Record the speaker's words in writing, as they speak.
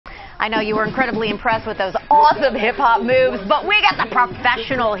I know you were incredibly impressed with those awesome hip-hop moves, but we got the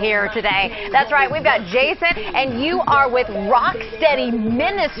professional here today. That's right, we've got Jason, and you are with Rocksteady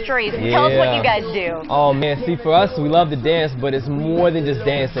Ministries. Tell us what you guys do. Oh man, see, for us, we love to dance, but it's more than just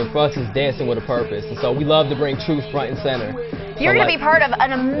dancing. For us, it's dancing with a purpose. And so we love to bring truth front and center. You're going to be part of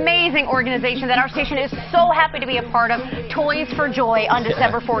an amazing organization that our station is so happy to be a part of, Toys for Joy, on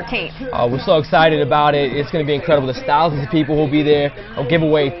December 14th. We're so excited about it. It's going to be incredible. There's thousands of people who will be there. I'll give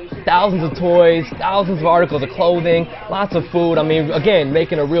away thousands of toys, thousands of articles of clothing, lots of food. I mean, again,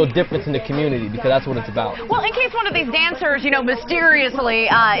 making a real difference in the community, because that's what it's about. Well, in case one of these dancers, mysteriously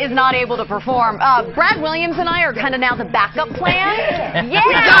is not able to perform, Brad Williams and I are kind of now the backup plan. We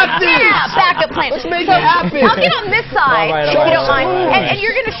got this! Yeah, backup plan. Let's make it happen. I'll get on this side, All right, if you don't mind. And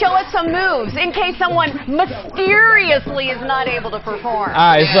you're going to show us some moves in case someone mysteriously is not able to perform.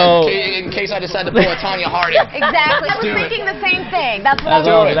 All right, so in case I decide to pull a Tanya Harding. Exactly. I was thinking the same thing. That's what I'm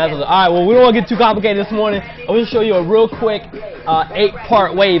all right, well, we don't want to get too complicated this morning. I'm going to show you a real quick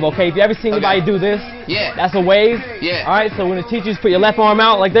 8-part wave, okay? If you ever seen anybody do this, that's a wave. Yeah. All right, so when the teacher's put your left arm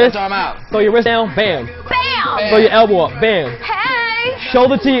out like this, Left arm out. throw your wrist down, bam. Bam! Throw your elbow up, bam. Hey!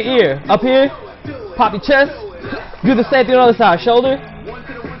 Shoulder to your ear, up here, pop your chest. Do the same thing on the other side, shoulder,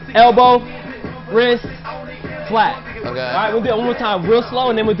 elbow, wrist, flat. Okay. All right, we'll do it one more time, real slow,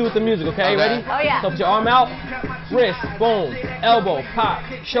 and then we'll do it with the music, okay? Ready? Oh, yeah. So put your arm out, wrist, boom, elbow, pop,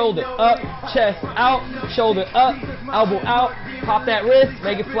 shoulder up, chest out, shoulder up, elbow out, pop that wrist,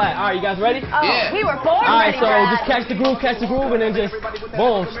 make it flat. All right, you guys ready? Oh, Yeah. we were born All right, ready, so Brad. just catch the groove, and then just,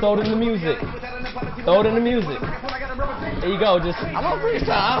 boom, just throw it in the music. Throw it in the music. There you go, just I'm on freestyle.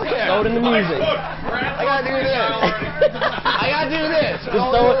 I don't care. throw it in the music. I gotta do this. I gotta do this. Just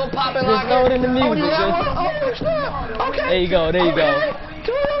throw it in the music. Okay. There you go, there you go.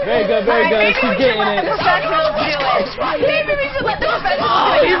 Very good, very good. She's getting it. Let the professionals do it. Maybe we should let the professionals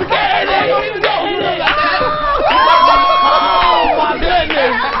do it. He's getting it. He's getting it. Oh my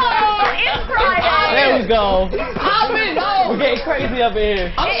goodness. Oh, it's Friday. There we go. Pop it. We're getting crazy up in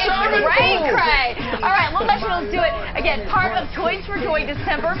here. It's cray. All right, well, professionals do it. Again, part of Toys for Joy,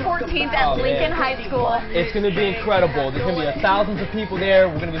 December 14th at Lincoln High School. It's going to be incredible. There's going to be thousands of people there.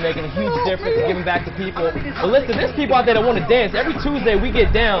 We're going to be making a huge difference, giving back to people. But listen, there's people out there that want to dance. Every Tuesday we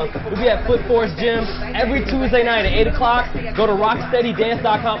get down. We'll be at Foot Force Gym every Tuesday night at 8 o'clock. Go to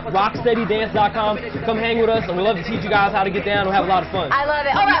rocksteadydance.com. Come hang with us, and we'd love to teach you guys how to get down. We'll have a lot of fun. I love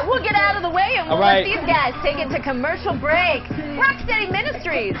it. All right, we'll get out of the way, and we'll let All right. these guys take it to commercial break. Rocksteady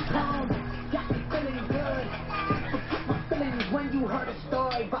Ministries. When you heard a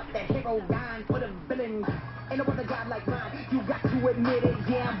story about the hero dying for the villains, ain't no other God like mine. You got to admit it.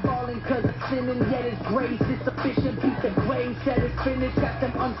 Yeah, I'm falling 'cause I'm sinning, yet His grace is sufficient. Beat the grave, said it's finished. Got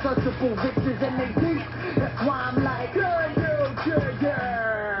them unsearchable riches, and they